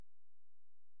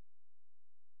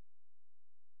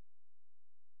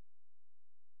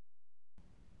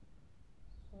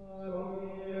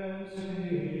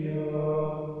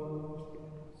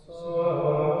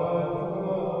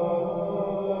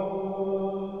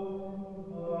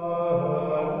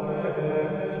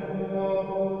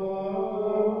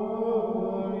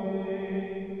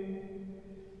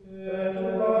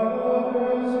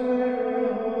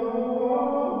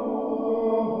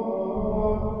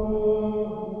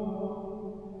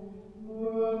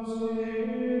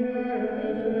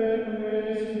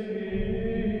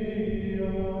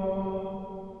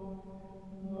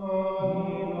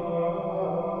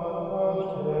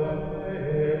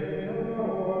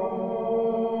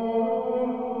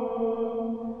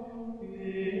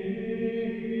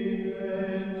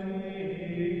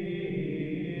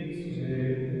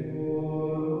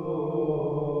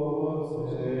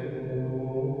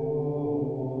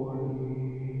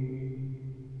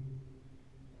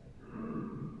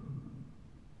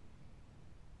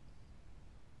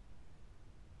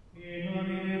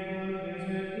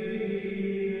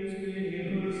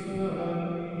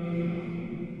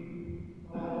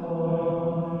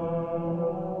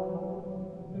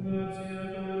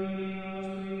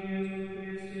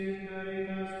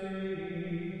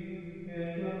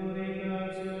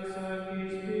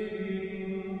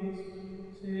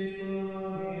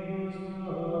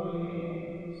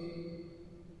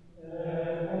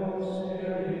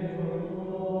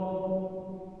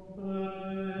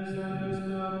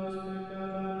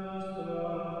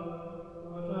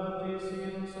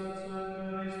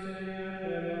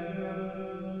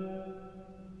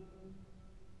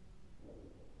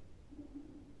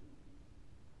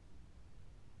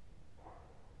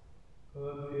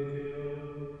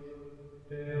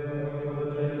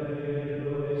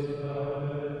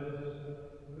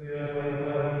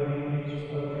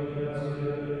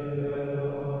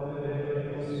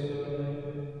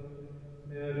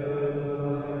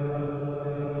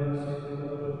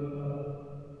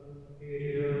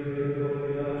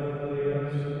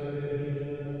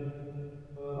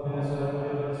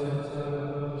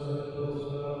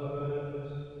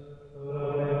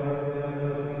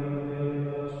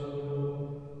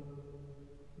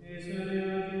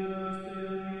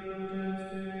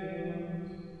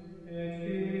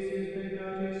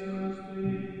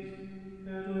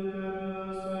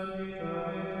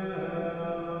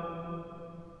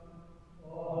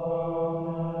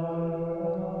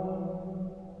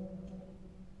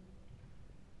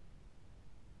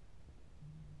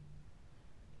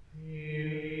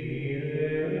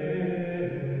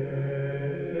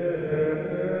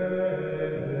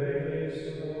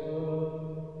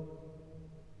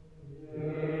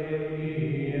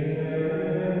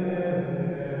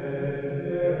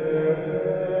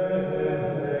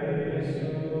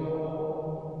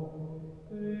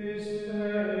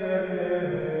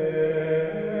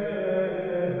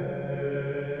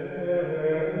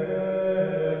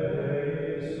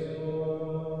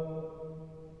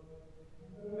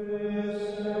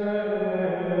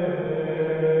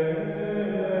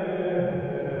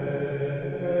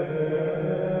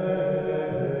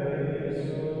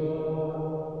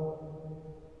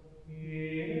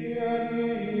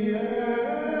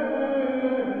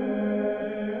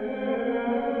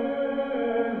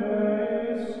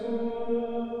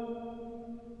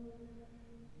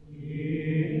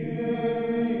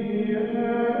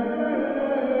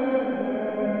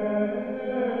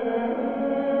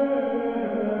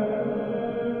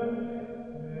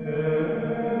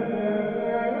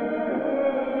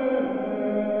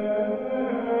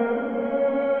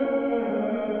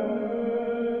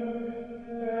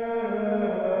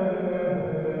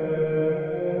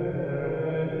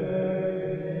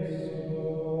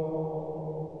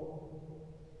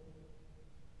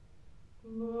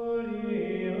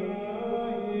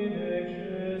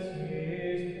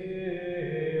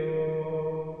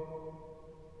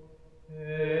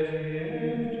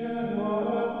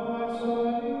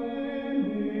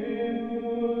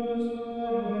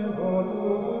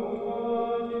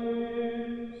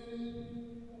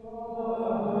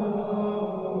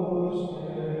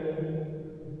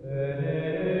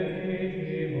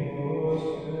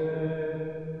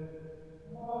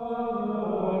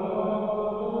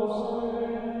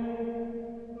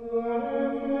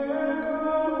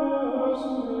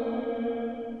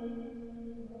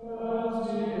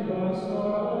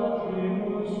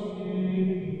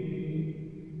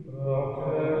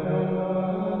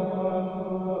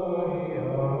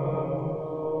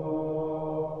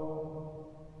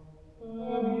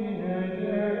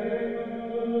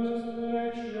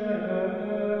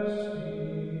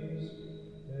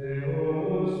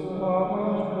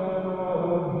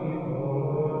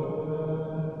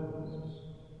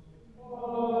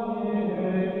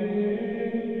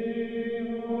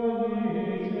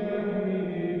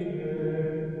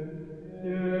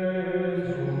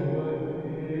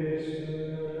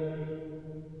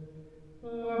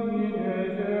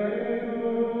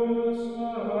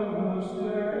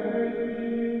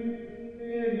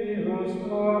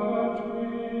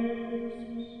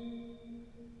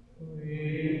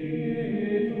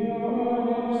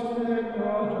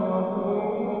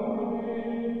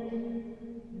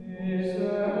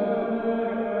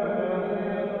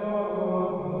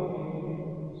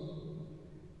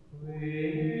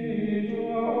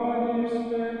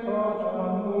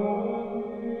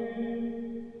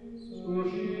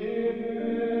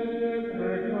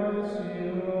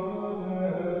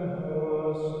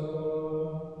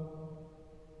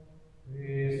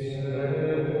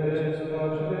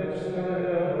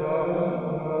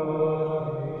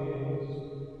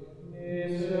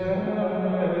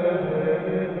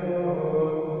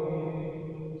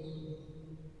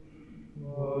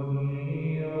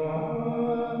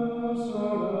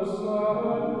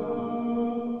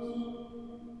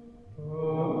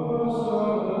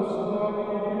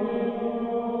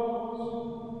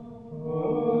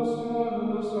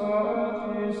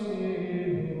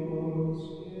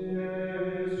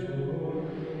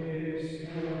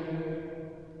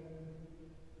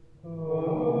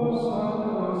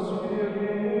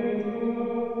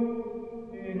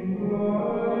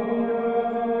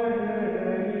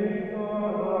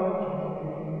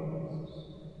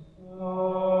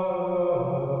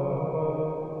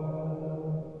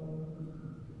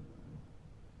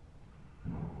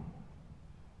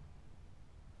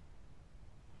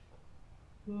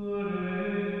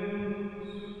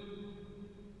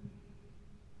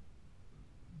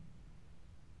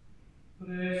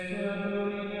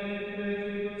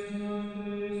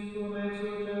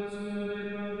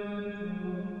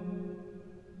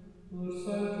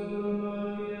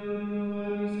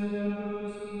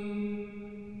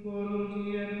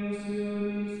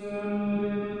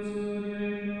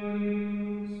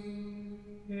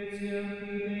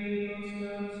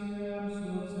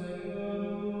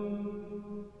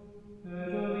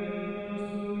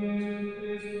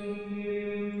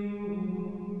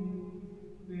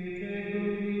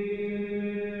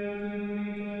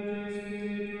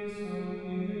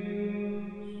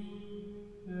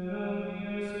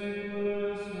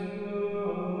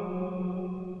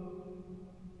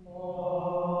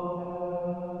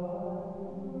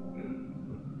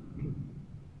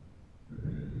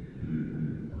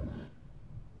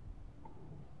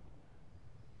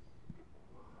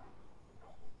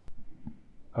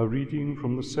A reading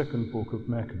from the second book of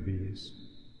Maccabees.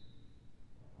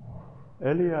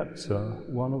 Eleazar,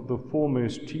 one of the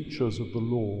foremost teachers of the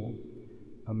law,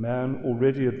 a man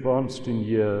already advanced in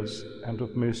years and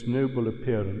of most noble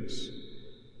appearance,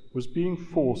 was being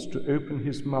forced to open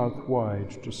his mouth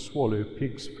wide to swallow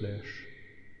pig's flesh.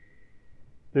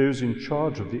 Those in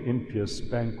charge of the impious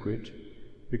banquet,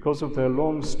 because of their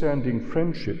long-standing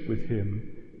friendship with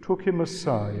him, took him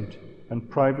aside and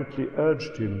privately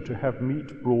urged him to have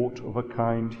meat brought of a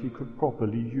kind he could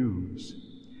properly use,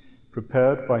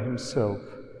 prepared by himself,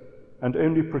 and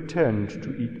only pretend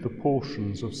to eat the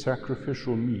portions of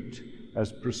sacrificial meat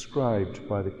as prescribed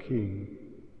by the king.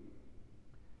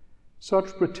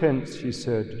 Such pretense, he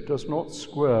said, does not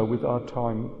square with our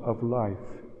time of life.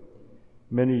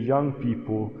 Many young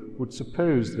people would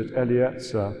suppose that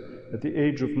Eleazar, at the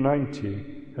age of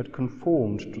 90, had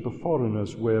conformed to the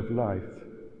foreigner's way of life.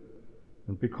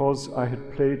 And because I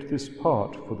had played this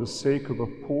part for the sake of a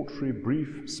paltry,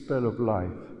 brief spell of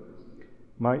life,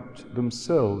 might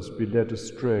themselves be led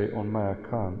astray on my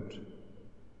account.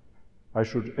 I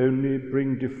should only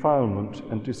bring defilement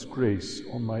and disgrace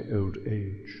on my old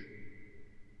age.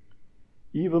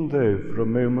 Even though for a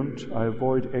moment I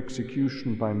avoid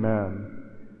execution by man,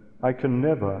 I can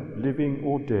never, living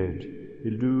or dead,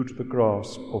 elude the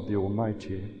grasp of the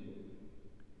Almighty.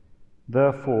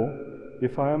 Therefore,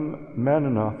 if I am man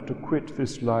enough to quit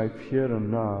this life here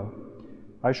and now,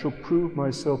 I shall prove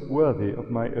myself worthy of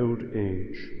my old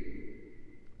age,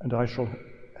 and I shall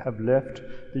have left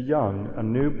the young a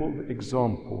noble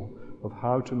example of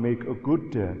how to make a good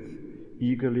death,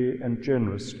 eagerly and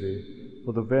generously,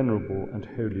 for the venerable and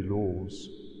holy laws.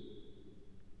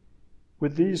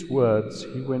 With these words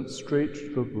he went straight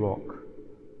to the rock.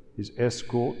 His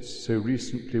escorts, so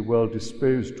recently well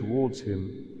disposed towards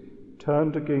him,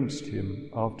 turned against him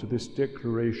after this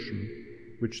declaration,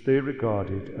 which they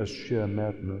regarded as sheer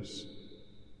madness.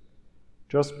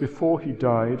 Just before he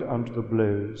died under the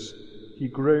blows, he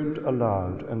groaned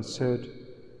aloud and said,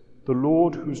 "The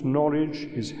Lord, whose knowledge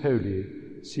is holy,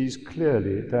 sees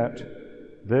clearly that,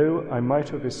 though I might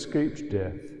have escaped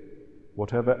death,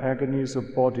 whatever agonies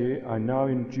of body I now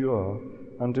endure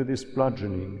under this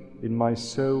bludgeoning, in my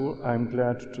soul I am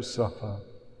glad to suffer,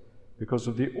 because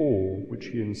of the awe which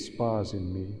he inspires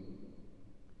in me."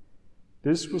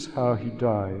 This was how he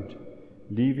died,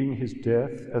 leaving his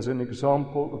death as an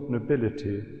example of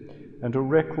nobility and a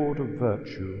record of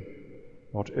virtue,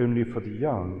 not only for the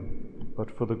young,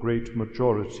 but for the great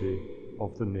majority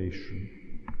of the nation.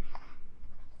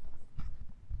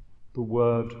 The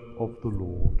word of the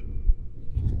Lord.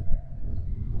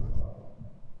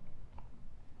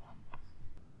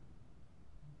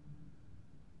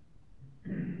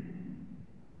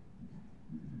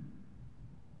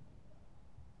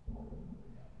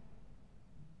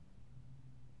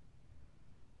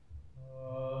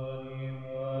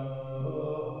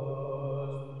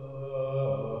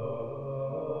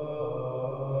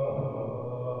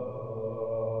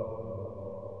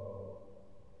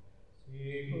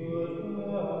 Sicut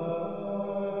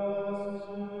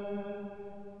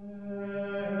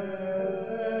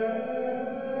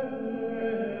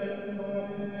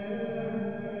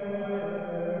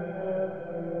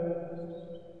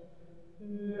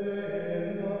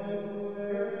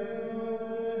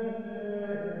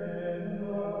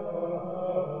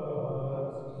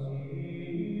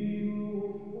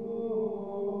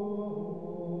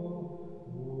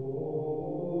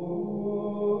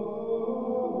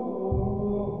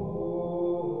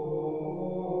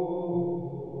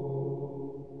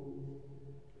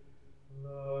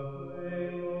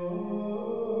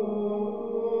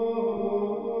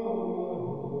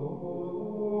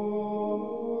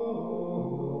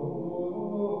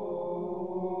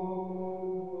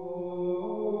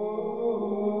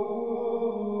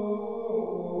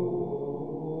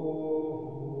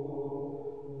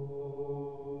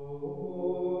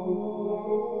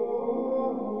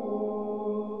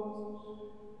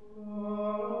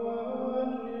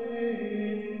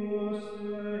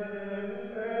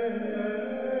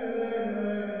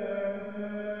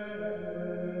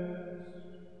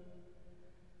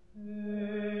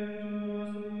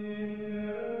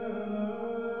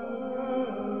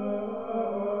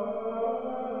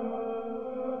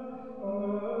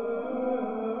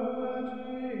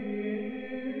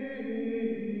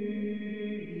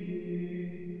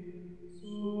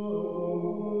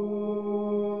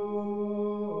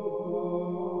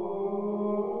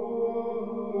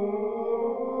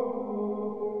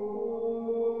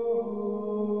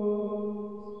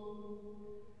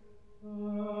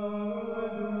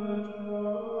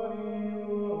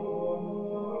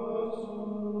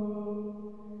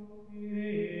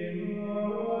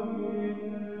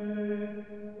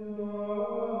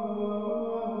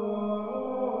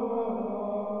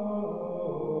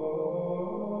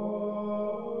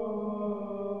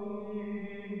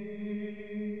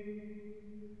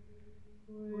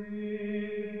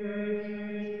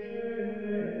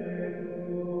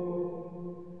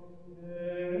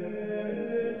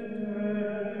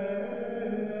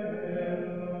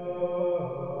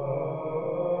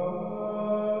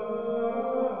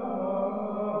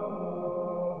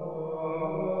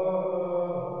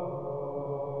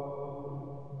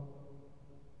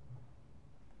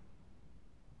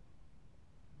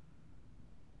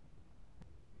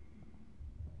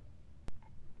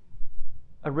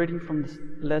A reading from the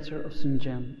letter of St.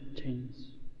 James.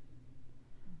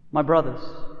 My brothers,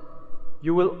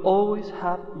 you will always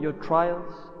have your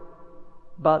trials,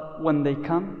 but when they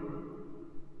come,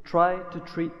 try to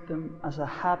treat them as a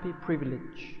happy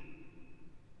privilege.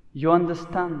 You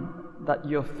understand that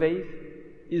your faith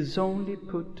is only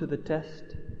put to the test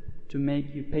to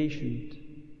make you patient.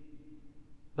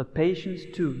 But patience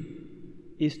too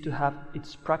is to have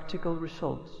its practical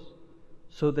results,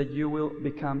 so that you will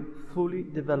become fully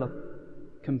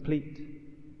developed, complete,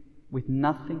 with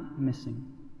nothing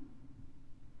missing.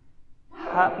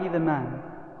 Happy the man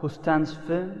who stands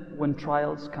firm when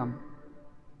trials come.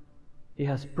 He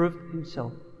has proved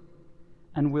himself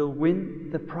and will win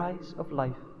the prize of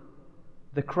life,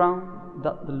 the crown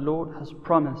that the Lord has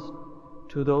promised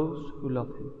to those who love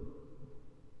him.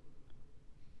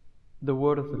 The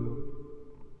word of the Lord.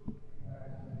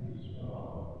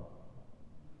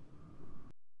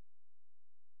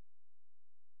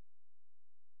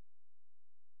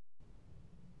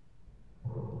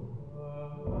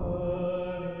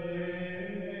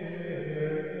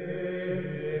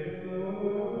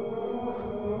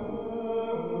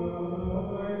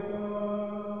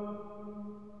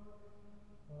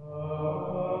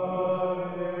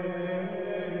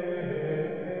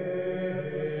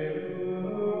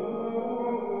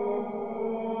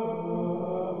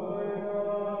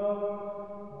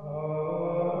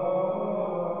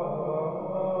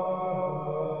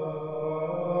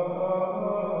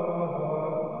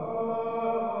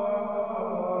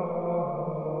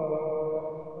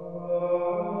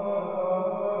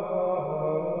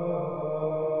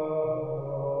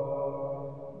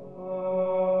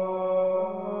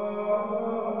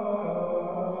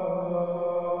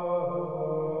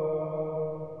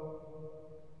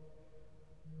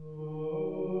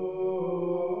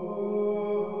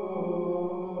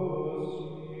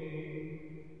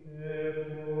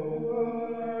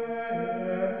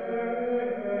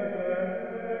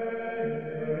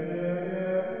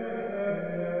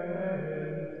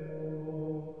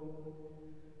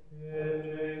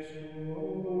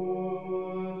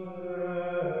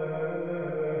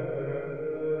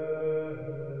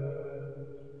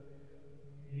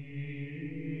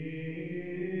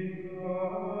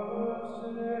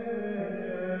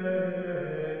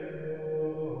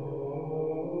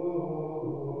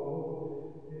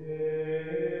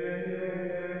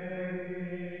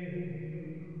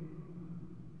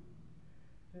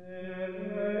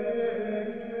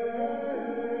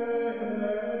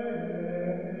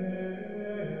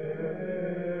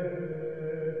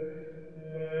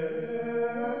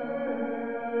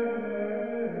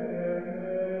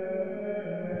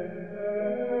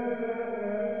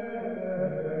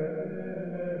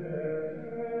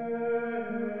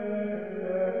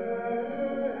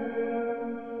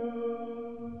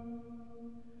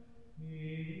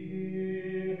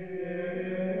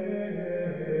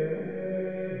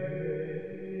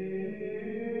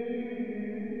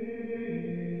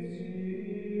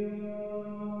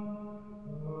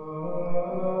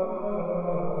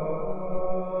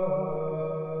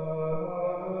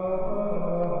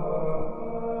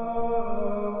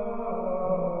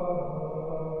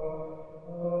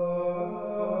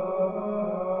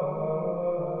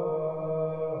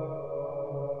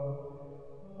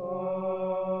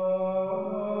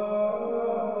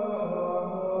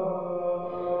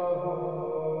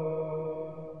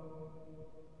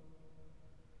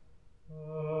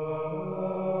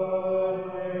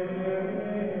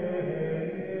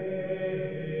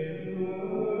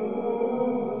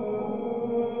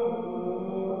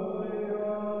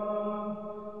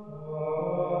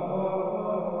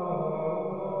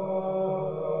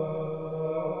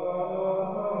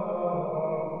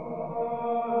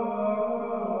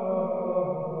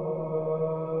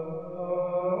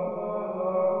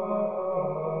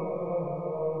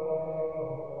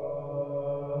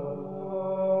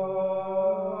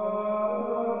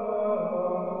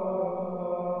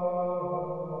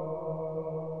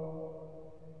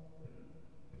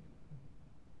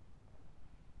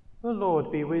 The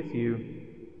Lord be with you.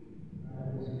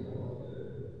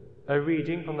 A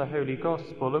reading from the Holy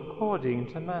Gospel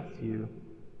according to Matthew.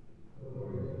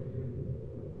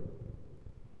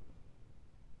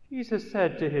 Jesus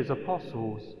said to his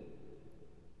apostles,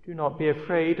 "Do not be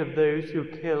afraid of those who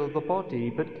kill the body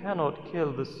but cannot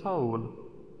kill the soul.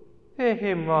 Fear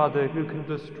him rather who can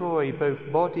destroy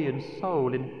both body and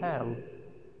soul in hell.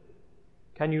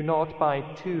 Can you not buy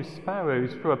 2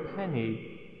 sparrows for a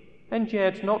penny, and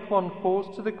yet not one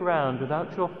falls to the ground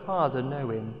without your Father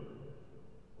knowing?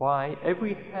 Why,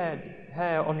 every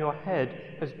hair on your head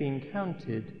has been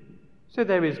counted, so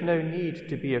there is no need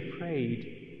to be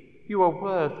afraid. you are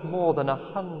worth more than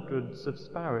 100 of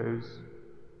sparrows.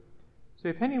 So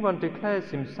if anyone declares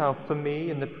himself for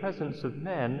me in the presence of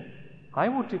men, I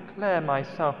will declare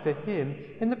myself for him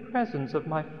in the presence of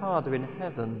my Father in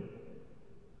heaven.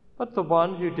 But the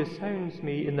one who disowns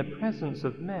me in the presence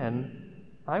of men,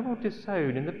 I will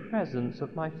disown in the presence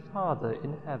of my Father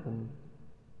in heaven.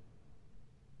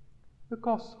 The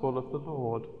Gospel of the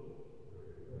Lord.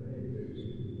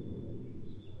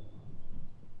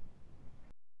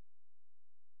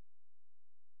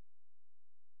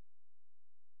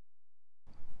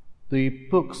 The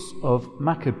books of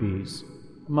Maccabees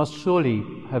must surely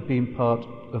have been part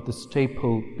of the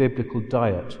staple biblical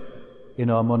diet in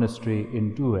our monastery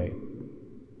in Douai.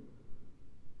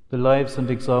 The lives and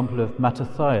example of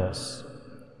Mattathias,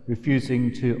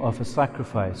 refusing to offer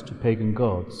sacrifice to pagan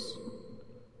gods,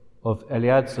 of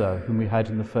Eleazar, whom we had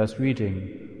in the first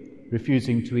reading,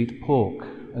 refusing to eat pork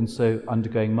and so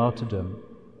undergoing martyrdom,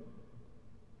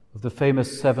 of the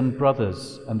famous 7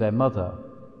 brothers and their mother,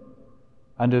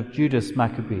 and of Judas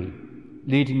Maccabee,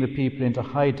 leading the people into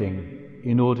hiding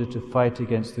in order to fight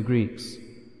against the Greeks.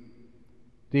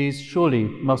 These surely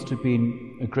must have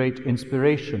been a great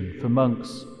inspiration for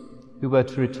monks who were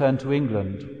to return to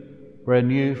England, where a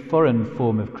new foreign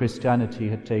form of Christianity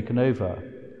had taken over,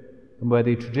 and where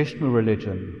the traditional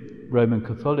religion, Roman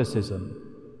Catholicism,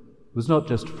 was not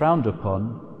just frowned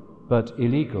upon, but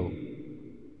illegal.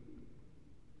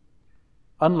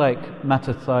 Unlike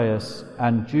Mattathias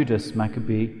and Judas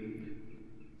Maccabee,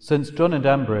 St. John and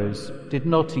Ambrose did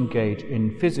not engage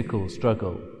in physical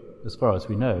struggle, as far as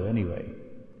we know anyway.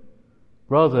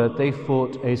 Rather, they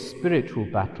fought a spiritual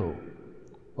battle,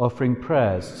 offering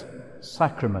prayers,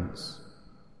 sacraments,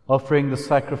 offering the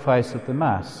sacrifice of the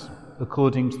Mass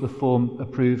according to the form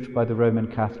approved by the Roman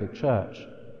Catholic Church.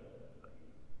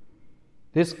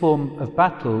 This form of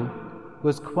battle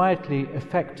was quietly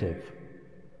effective,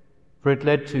 for it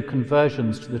led to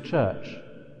conversions to the Church,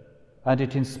 and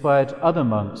it inspired other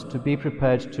monks to be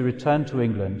prepared to return to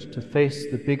England to face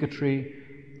the bigotry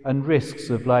and risks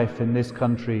of life in this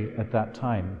country at that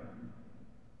time.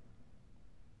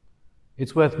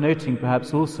 It's worth noting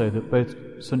perhaps also that both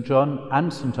St. John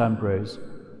and St. Ambrose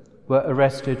were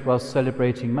arrested while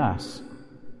celebrating Mass,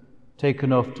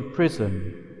 taken off to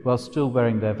prison while still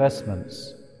wearing their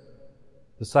vestments,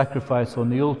 the sacrifice on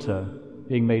the altar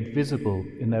being made visible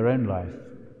in their own life.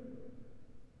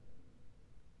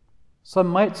 Some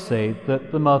might say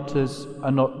that the martyrs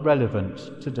are not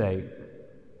relevant today,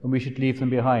 and we should leave them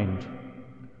behind.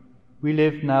 We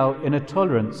live now in a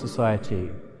tolerant society.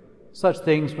 Such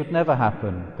things would never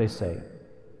happen, they say.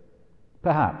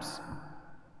 Perhaps.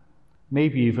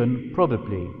 Maybe even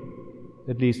probably,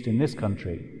 at least in this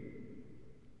country.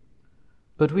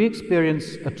 But we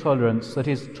experience a tolerance that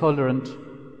is tolerant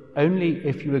only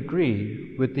if you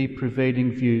agree with the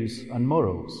prevailing views and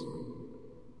morals.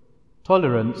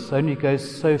 Tolerance only goes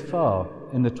so far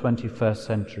in the 21st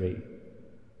century,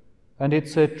 and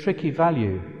it's a tricky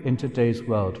value in today's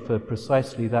world for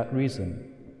precisely that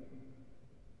reason.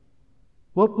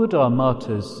 What would our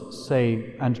martyrs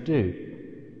say and do?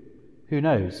 Who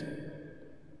knows?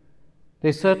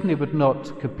 They certainly would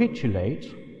not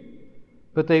capitulate,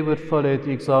 but they would follow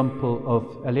the example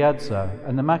of Eleazar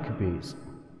and the Maccabees.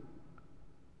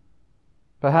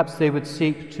 Perhaps they would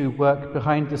seek to work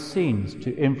behind the scenes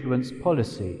to influence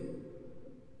policy,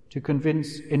 to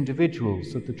convince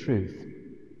individuals of the truth.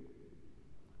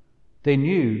 They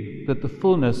knew that the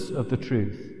fullness of the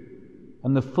truth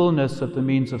and the fullness of the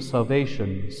means of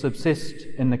salvation subsist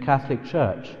in the Catholic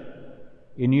Church,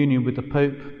 in union with the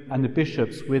Pope and the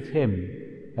bishops with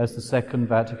him, as the Second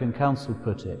Vatican Council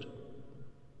put it.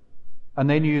 And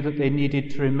they knew that they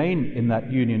needed to remain in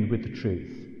that union with the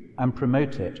truth and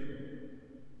promote it.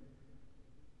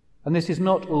 And this is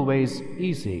not always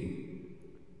easy.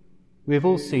 We have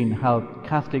all seen how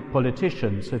Catholic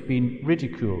politicians have been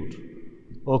ridiculed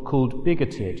or called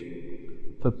bigoted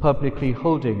for publicly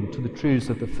holding to the truths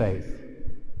of the faith,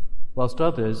 whilst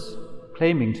others,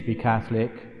 claiming to be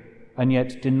Catholic and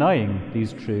yet denying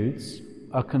these truths,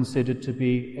 are considered to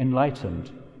be enlightened.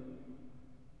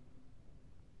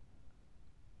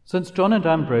 St. John and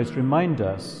Ambrose remind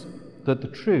us that the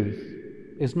truth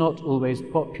is not always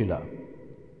popular,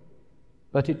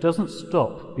 but it doesn't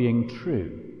stop being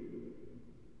true.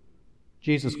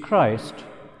 Jesus Christ,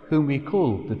 whom we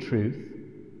call the truth,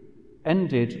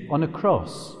 ended on a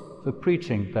cross for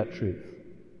preaching that truth.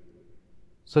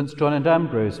 St. John and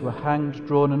Ambrose were hanged,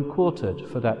 drawn and quartered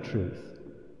for that truth.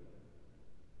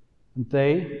 And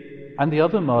they and the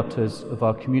other martyrs of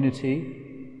our community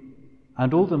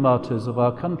and all the martyrs of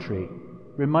our country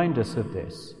remind us of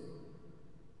this.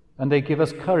 and they give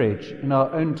us courage in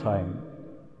our own time,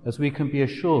 as we can be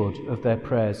assured of their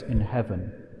prayers in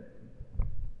heaven.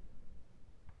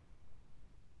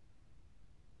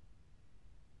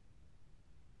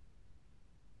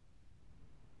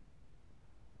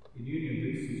 In union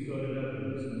with St. God and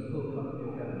others and the whole company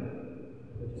of heaven,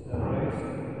 let us now rise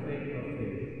and proclaim our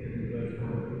faith in the word of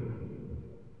God.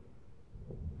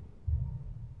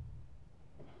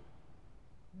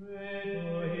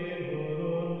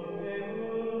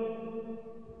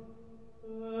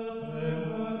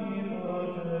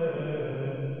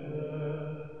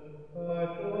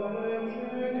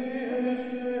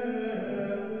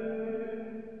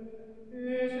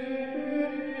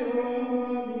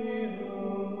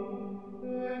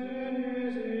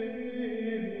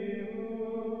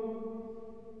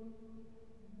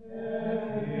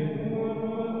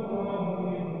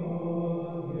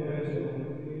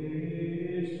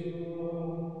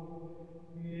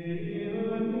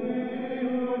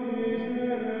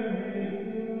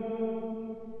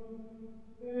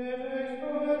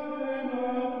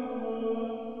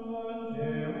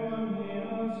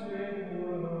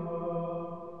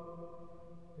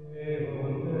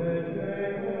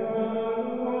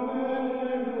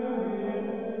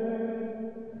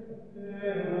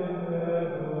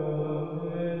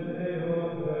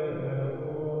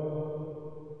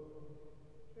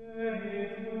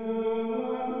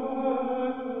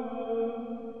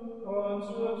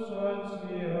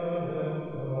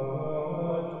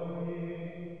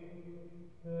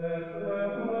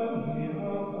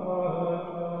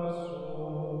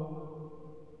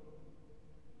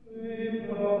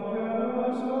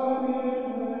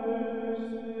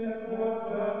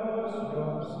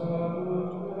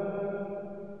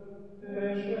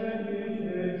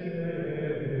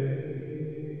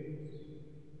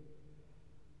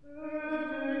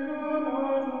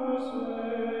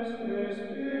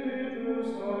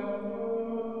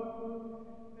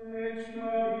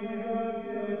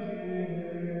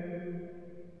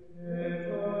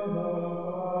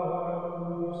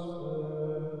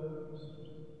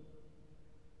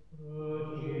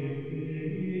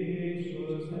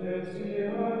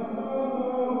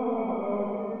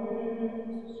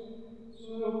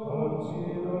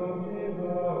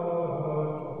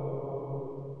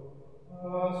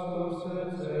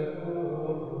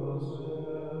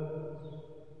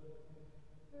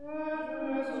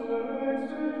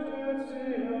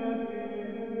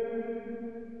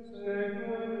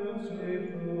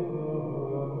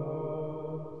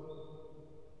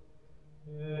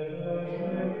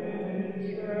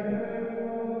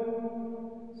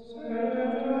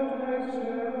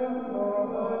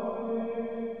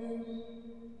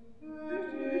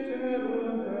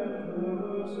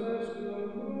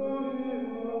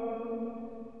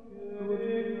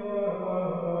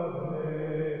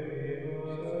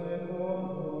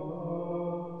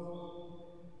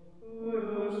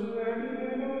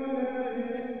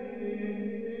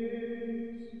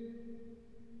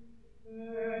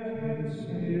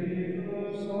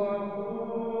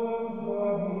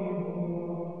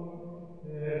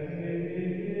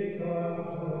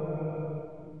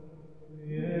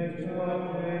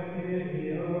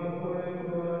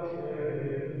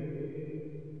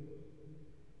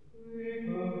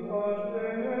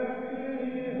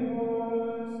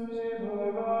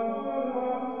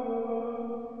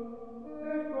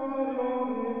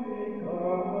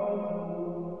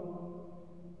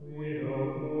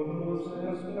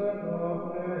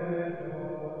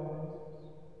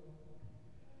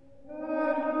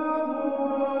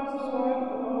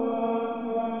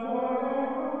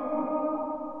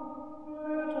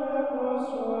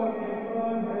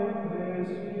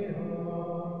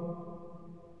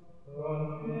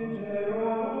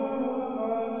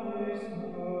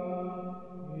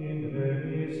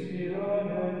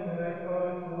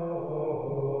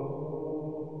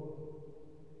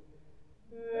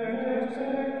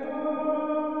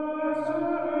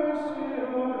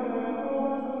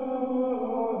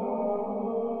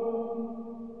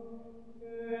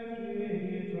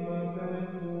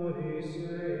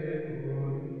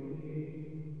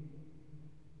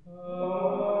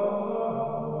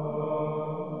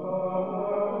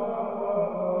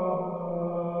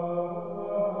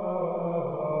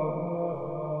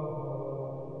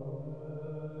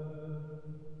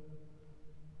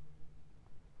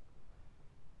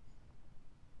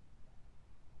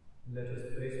 Let us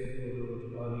place before the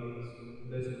Lord our needs,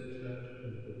 those of the Church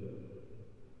and of the world.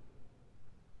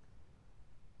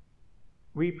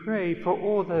 We pray for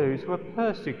all those who are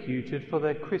persecuted for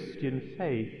their Christian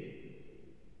faith.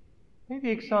 May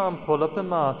the example of the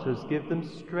martyrs give them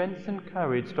strength and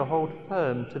courage to hold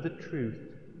firm to the truth.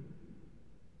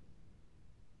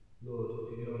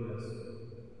 Lord, in your mercy.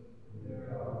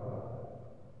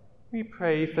 We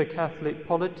pray for Catholic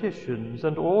politicians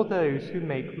and all those who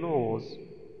make laws.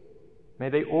 May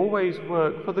they always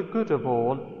work for the good of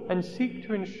all and seek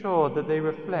to ensure that they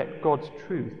reflect God's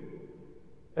truth,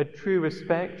 a true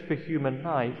respect for human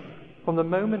life from the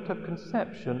moment of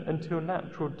conception until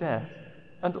natural death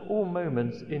and all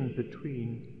moments in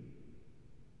between.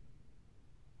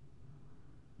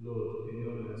 Lord, in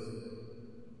your mercy.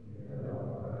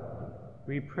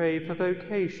 We pray for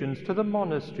vocations to the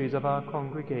monasteries of our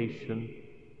congregation.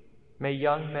 May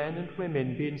young men and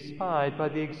women be inspired by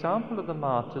the example of the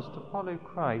martyrs to follow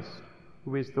Christ,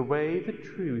 who is the way, the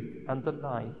truth, and the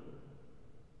life.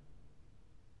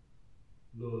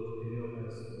 Lord, in your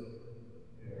mercy.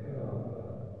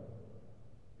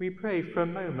 We pray for a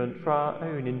moment for our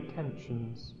own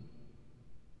intentions.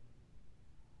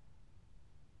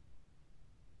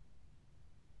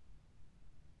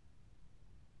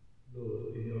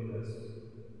 Lord, in your mercy.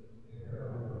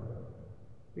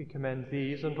 We commend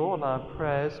these and all our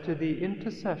prayers to the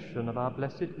intercession of our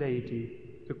Blessed Lady,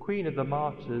 the Queen of the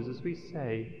Martyrs, as we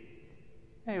say,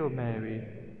 Hail Mary,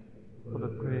 full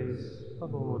of grace, the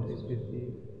Lord is with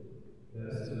thee.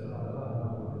 Blessed art thou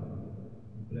among women,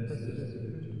 and blessed is the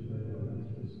fruit of thy womb,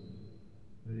 Jesus.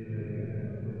 Holy Mary,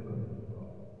 Mother of God,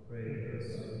 pray for us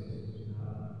sinners,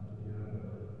 now and at the hour of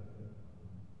our death.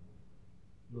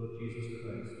 Lord Jesus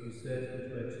Christ, you said that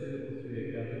where two or three are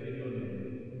gathered in your name,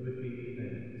 you would be in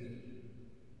their midst.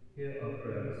 Hear our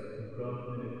prayers and grant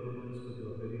them in accordance with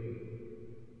your holy will,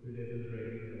 who live and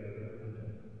reign forever and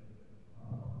ever.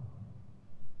 Amen.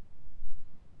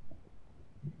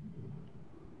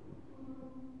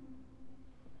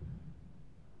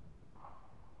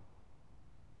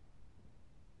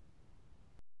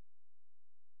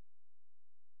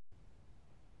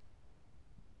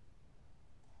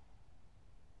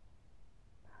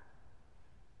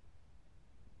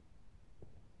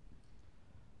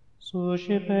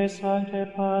 Suscipe Sancte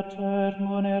Pater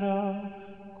Munera,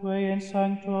 quae in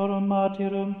sanctorum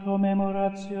martyrum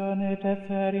commemoratione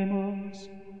deferimus,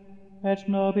 et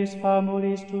nobis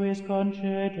famulis tuis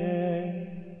concede,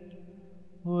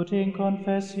 ut in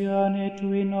confessione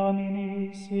tui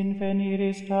nominis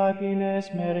inveniris stabiles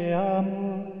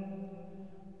meriamur,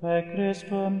 per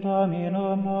Christum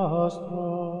Dominum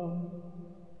nostrum.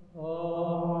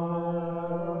 Amen.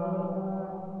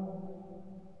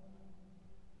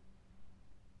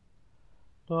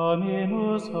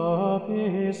 Dominus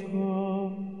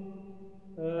Obiscum,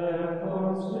 et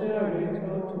con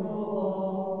spiritu tuo,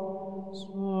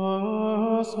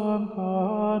 sursum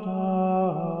corda,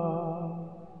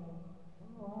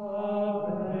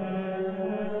 Amen.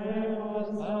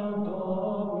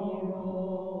 Domino,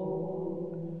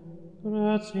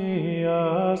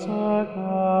 gratias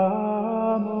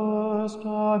agamus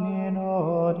Domino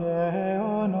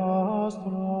Deo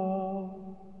nostro,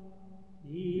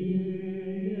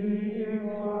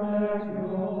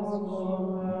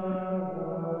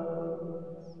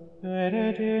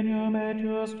 Benedictum et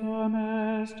justum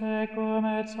est tecum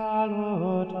et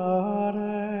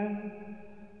salutare,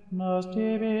 nos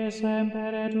tibi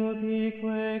semper et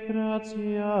ubique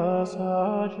gratias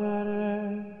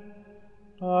agere,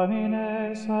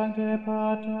 Domine Sancte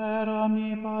Pater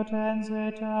omnipotens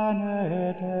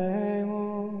aeterne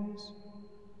Deus,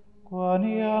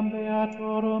 quoniam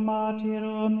beatorum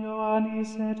martyrum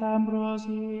Ioannis et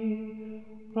Ambrosii,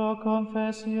 pro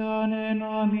confessione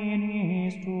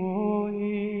nominis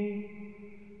tui,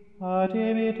 ad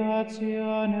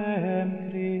imitationem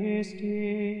Christi,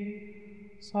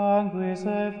 sanguis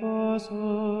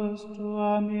effusus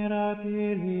tua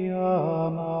mirabilia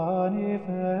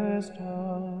manifestat,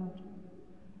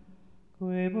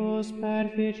 quibus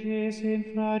perficis in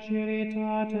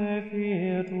fragilitate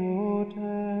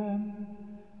virtutem,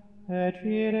 et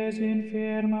vires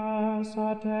infirmas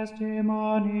a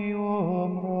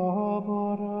testimonium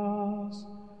roboras,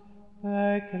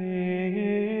 per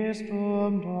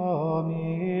Christum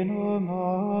Dominum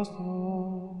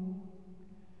nostrum.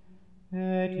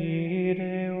 Et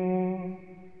ideo,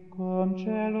 cum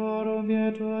celorum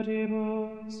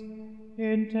virtutibus,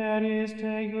 interis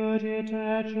te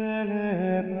iudite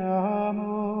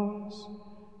celebramus,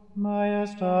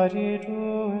 maiestati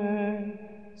tue,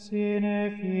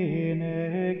 sine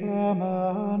fine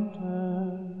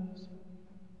clamantes.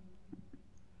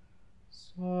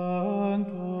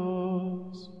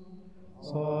 Sanctus,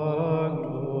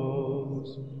 Sanctus,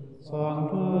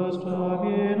 Sanctus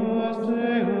Dominus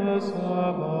Deus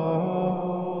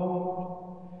Sabaoth,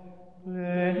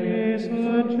 plenis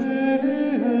ut celi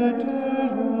et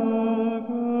terra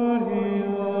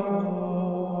gloria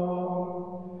Deo,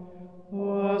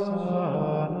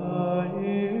 Hosanna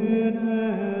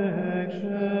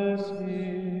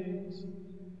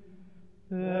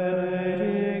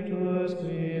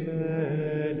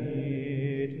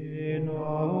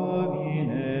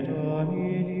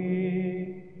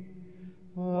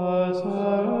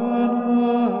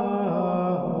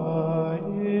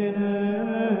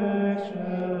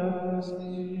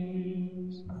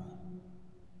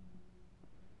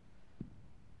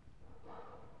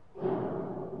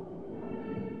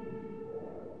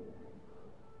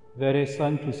Vere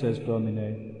sanctus est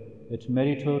Domine, et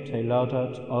merito te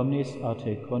laudat omnis a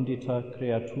te condita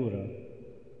creatura,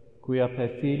 quia per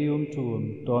Filium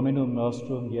Tuum, Dominum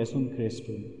nostrum Iesum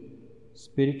Christum,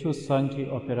 Spiritus Sancti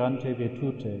operante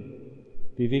virtute,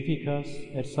 vivificas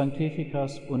et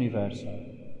sanctificas universa,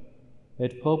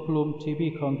 et populum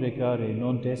tibi congregare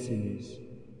non decimis,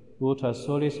 ut a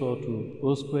solis otu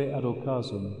usque ad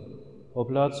occasum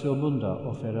oblatio munda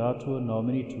offeratur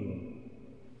nomini Tuum.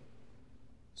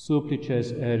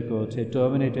 Supplices ergo te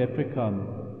Domine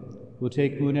deprecamur, ut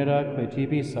ec munera quae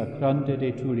tibi sacrante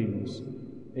detulimus,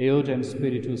 eodem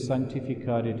Spiritus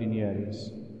sanctificare dinieris,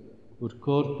 ut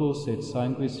corpus et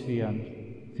sanguis fiant,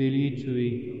 Filii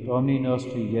Tui, Domini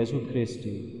nostri Iesu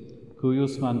Christi,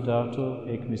 cuius mandato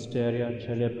ec mysteria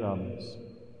celebramus.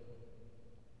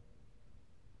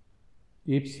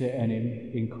 Ipse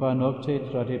enim, in qua nocte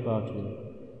tradebatur,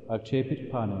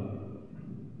 accepit panem,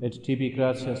 et tibi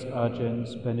gratias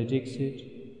agens benedixit,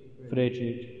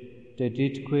 fregit,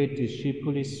 deditque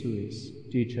discipulis suis,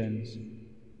 dicens,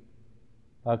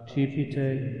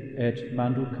 accipite et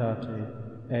manducate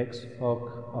ex hoc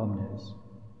omnes.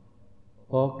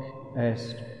 Hoc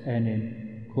est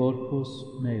enim corpus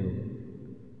meum,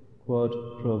 quod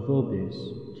pro vobis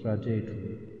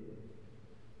tradetur.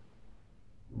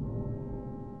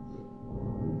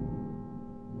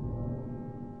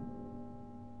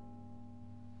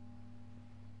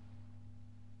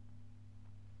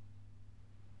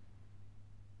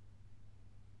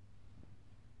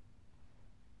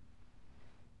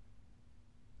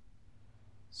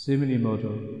 Simili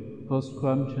modo,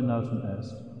 postquam cenatum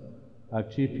est,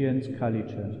 accipiens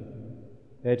calicet,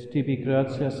 et tibi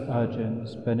gratias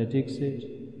agens benedixit,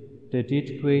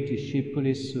 deditque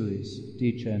discipulis suis,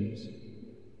 dicens,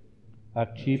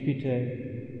 accipite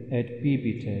et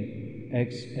bibite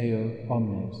ex eo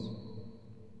omnes.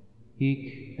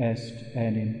 Hic est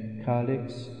enim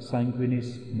calix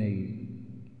sanguinis mei,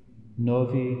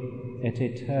 novi et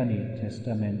eterni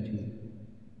testamenti,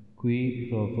 qui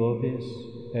pro vobis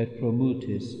et pro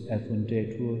multis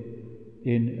effundetur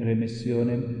in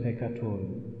remissionem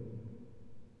peccatorum.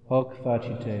 Hoc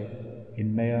facite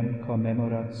in meam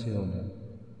commemorationem.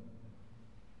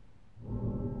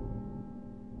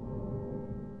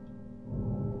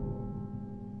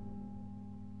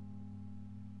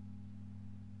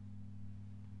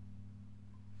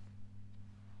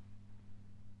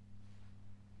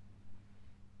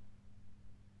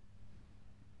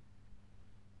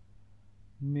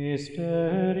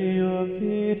 Mysterio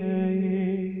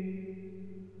Fidei,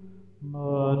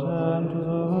 Mortem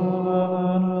Tuum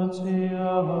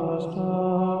annunciamus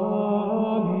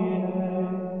Domine,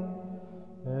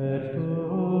 et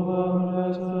Tuum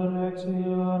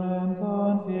resurrectionem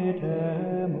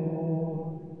confitemur,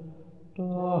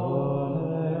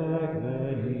 donec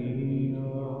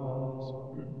venias.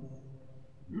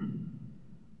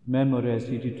 Memores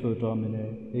iditur Domine,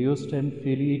 eiustem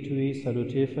Filii Tui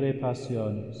salutifere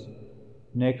passionis,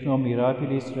 nec non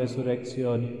mirabilis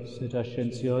resurrectionis et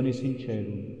ascensionis in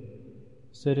celum,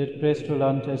 sed et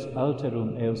prestulantes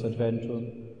alterum eus adventum,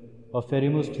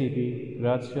 offerimus tibi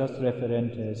gratias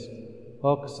referentes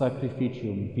hoc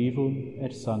sacrificium vivum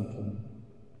et sanctum.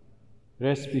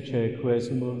 Respice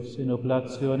quesumus in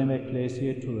oblationem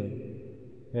ecclesiae Tuae,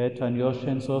 et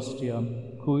agnoscens ostiam,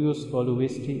 cuius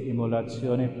voluisti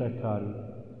immolatione precari,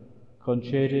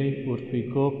 concede ut qui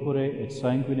corpore et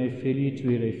sanguine Filii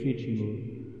Tui reficimur,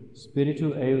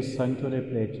 Spiritu eius sancto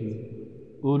repleti,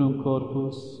 unum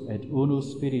corpus et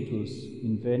unus spiritus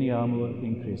inveniamur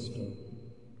in Christo.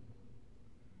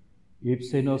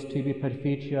 Ipse nos tibi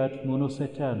perficiat munus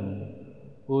aeternum,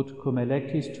 ut cum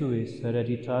electis Tuis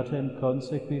hereditatem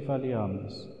consequi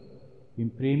valiamus, in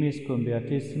primis cum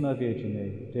Beatissima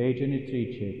Virgine, Dei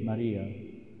Genitrice Maria,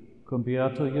 cum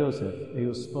Beato Iosef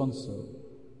eius sponsor,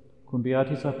 cum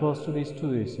Beatis Apostolis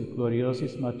Tuis et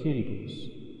gloriosis martyribus,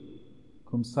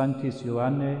 cum Sanctis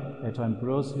Ioanne et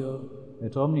Ambrosio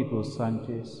et omnibus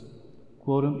sanctis,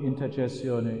 quorum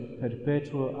intercessione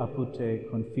perpetuo apud te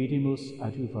confidimus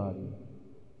adjuvari.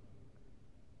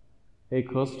 Ec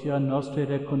hostia nostre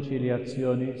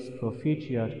reconciliationis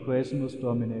proficiat quesumus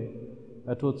Domine,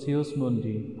 et otius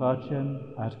mundi pacem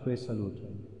atque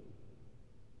salutem.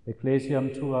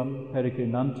 Ecclesiam Tuam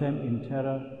peregrinantem in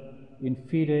terra, in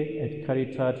fide et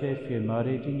caritate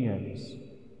firmare dinieris,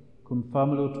 cum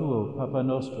famulo Tuo Papa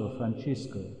nostro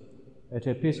Francisco, et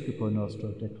Episcopo nostro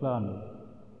Declano,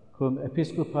 cum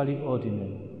Episcopali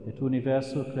ordinem et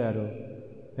universo clero,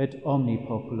 et omni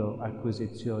populo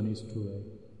acquisitionis Tuae.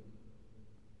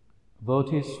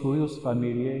 Votis huius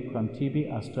familiae quam tibi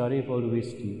astare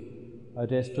voluisti,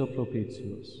 ad esto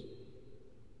propitius.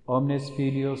 omnes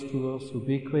filios tuos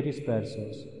ubique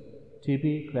dispersos,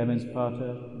 tibi clemens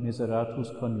pater miseratus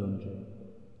coniunge.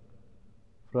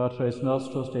 Fratres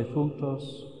nostros defunctos,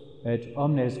 et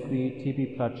omnes qui tibi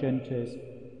placentes,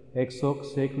 ex hoc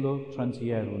seculo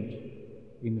transierunt,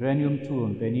 in regnum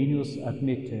tuum benignus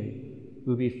admitte,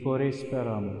 ubi fore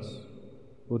speramus,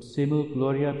 ut simul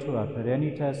gloria tua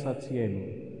perennitas satiemur,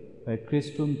 per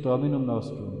Christum Dominum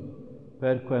nostrum,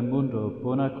 per quem mundo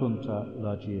bona cunta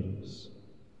lagiris.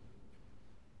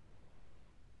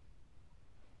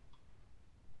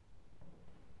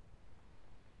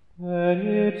 Per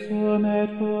ipsum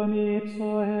et cum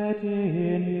ipso et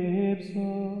in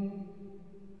ipso,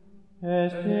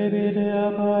 est tibi Dea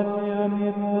Patria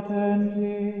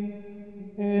omnipotenti,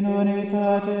 in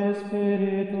unitate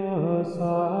Spiritus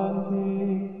Sancti,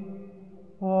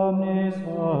 omnis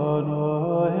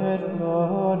honor et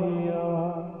gloria,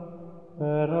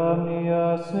 per omnia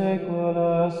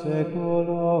saecula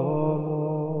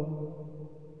saeculorum.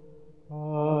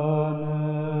 Amen.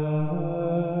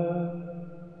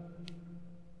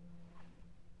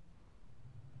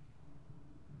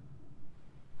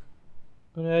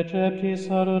 Preceptis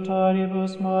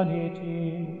salutaribus moniti,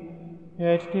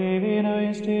 et divina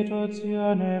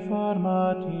institutione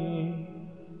formati,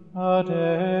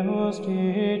 ademus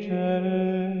dicere.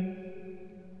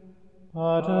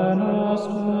 Pater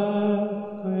noster,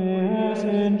 qui es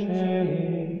in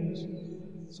celis,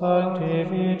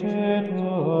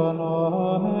 sanctificetur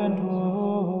nomen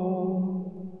tuum,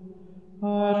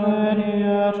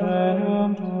 adveniat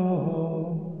regnum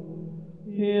tuum,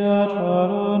 fiat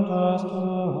voluntas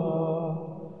tua,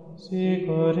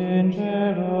 sicut in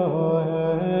cielo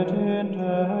et in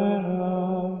terra.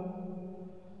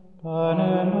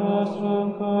 Panem nostrum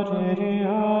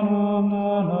quotidianum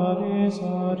da nobis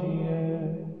hodie,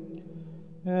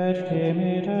 et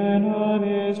dimitte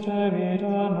nobis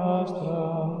debita nostra,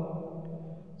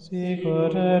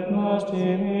 sicut et nos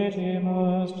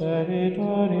dimittimus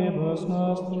debitoribus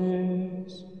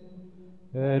nostris,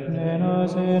 et ne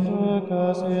nos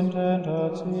inducas in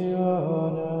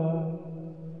tentatione,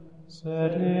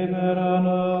 sed libera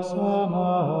nos a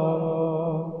malo.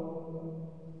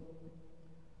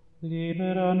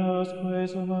 Libera nos quae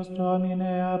sumus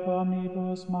Domine ab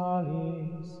omnibus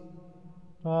malis,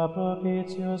 da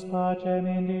propitius pacem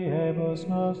in diebus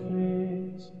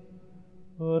nostris,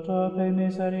 ut ope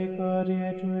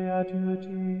misericordiae Tui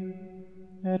adiuti,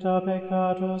 et a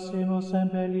peccatus simus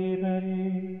semper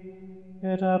liberi,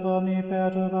 et ab omni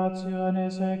perturbatione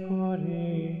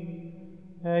securi,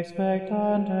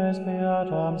 expectantes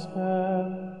beatam sper,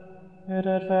 et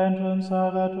adventum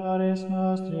Salvatoris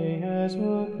nostri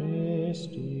Iesu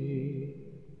Christi,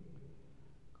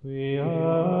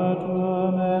 quia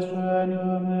tuum est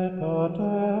regnum et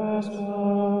potestas,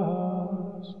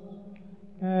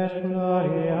 et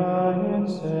gloria in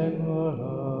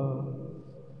saecula.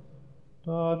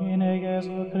 Domine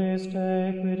Iesu Christe,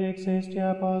 quid existi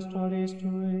apostolis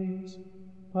Tuis,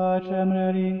 pacem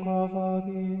relinquo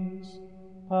vobis,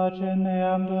 pacem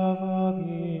meam do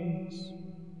vobis.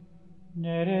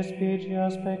 Ne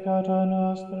respicias peccata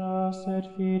nostra, sed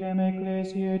fidem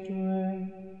ecclesiae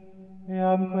Tuae,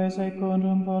 eamque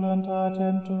secundum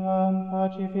voluntatem Tuam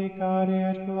pacificare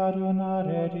et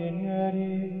coadunare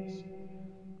dinieris,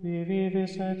 qui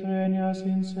vivis et regnas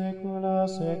in saecula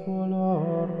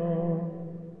saeculorum.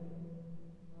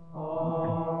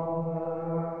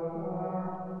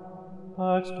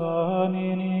 Pax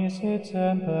Domini sit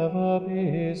semper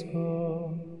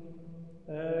vobiscum,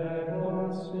 et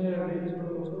con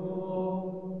spiritu tuo.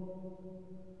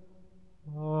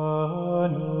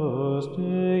 Agnus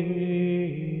Dei,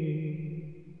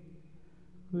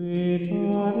 qui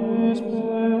tollis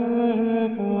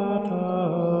peccata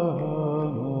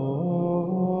mundi,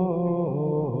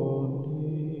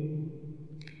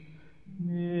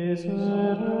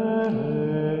 miserere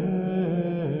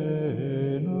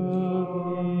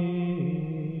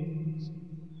nobis.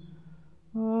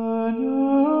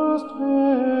 Agnus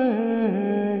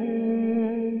Dei,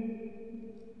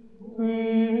 qui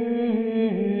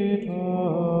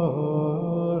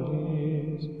tollis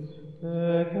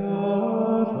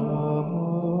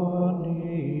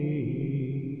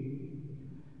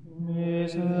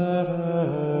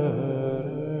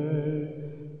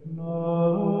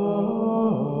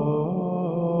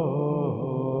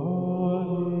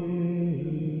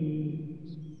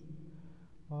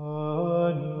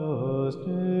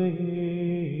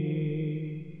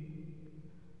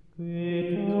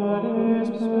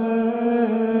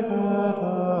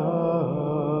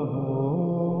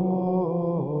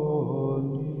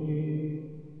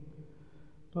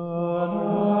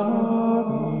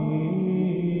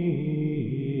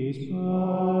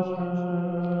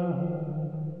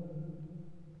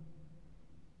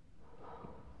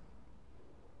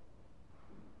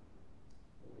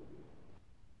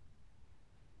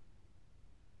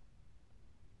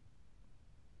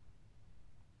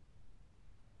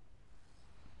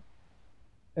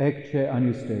ecce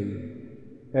agnus Dei,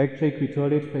 ecce qui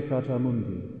tollit peccata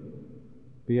mundi,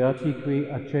 beati qui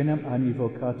accenam anni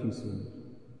vocati sunt.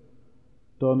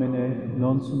 Domine,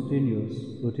 non sunt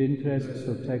dignus, ut intres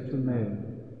subtectum meum,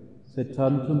 sed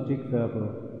tantum dic verbo,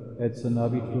 et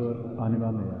sanabitur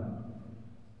anima mea.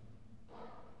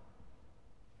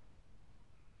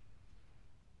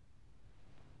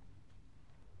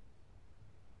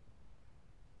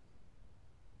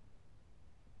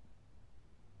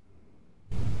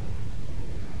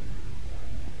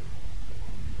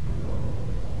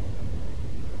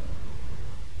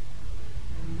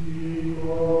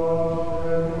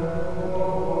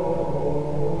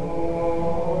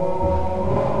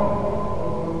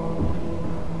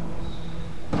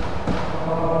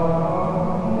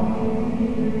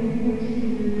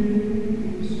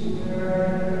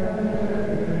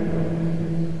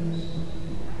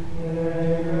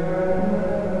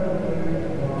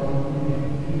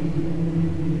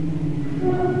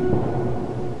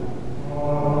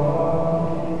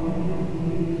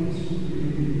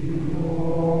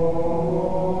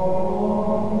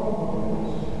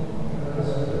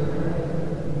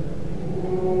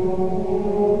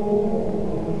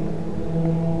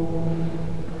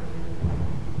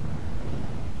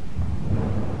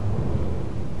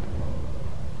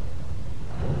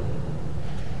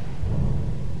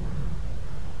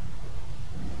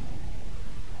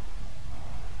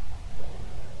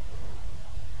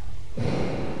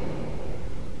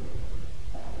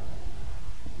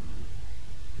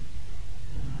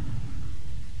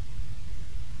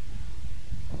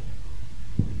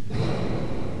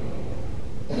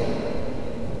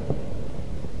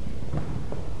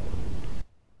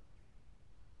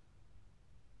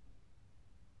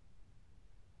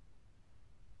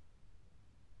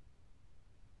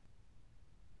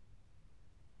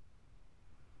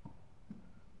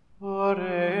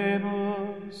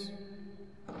 Oremus.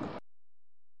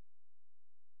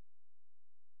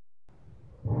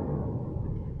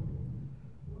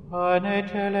 Pane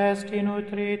celesti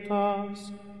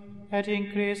nutritos, et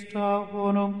in Christo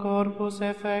unum corpus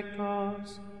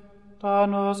effectos, da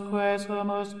nosque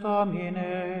sumus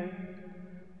Domine,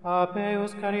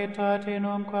 habeus caritate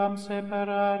numquam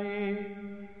separari,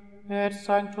 et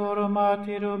sanctorum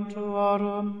martyrum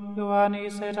tuorum,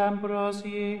 Ioannis et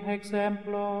Ambrosii,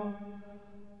 exemplo,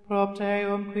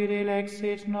 propteum qui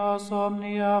dilexit nos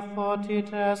omnia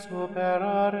fortitas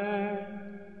operare,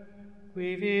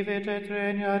 qui vivit et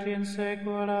regnat in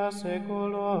saecula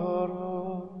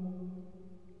saeculorum.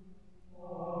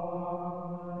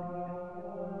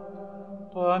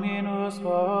 Dominus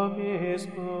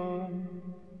vobiscum.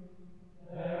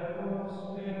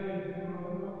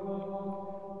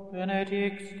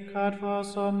 Benedicat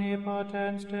vos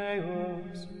omnipotens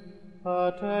Deus,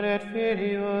 Pater et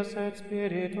Filius et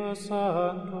Spiritus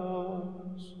Sanctus.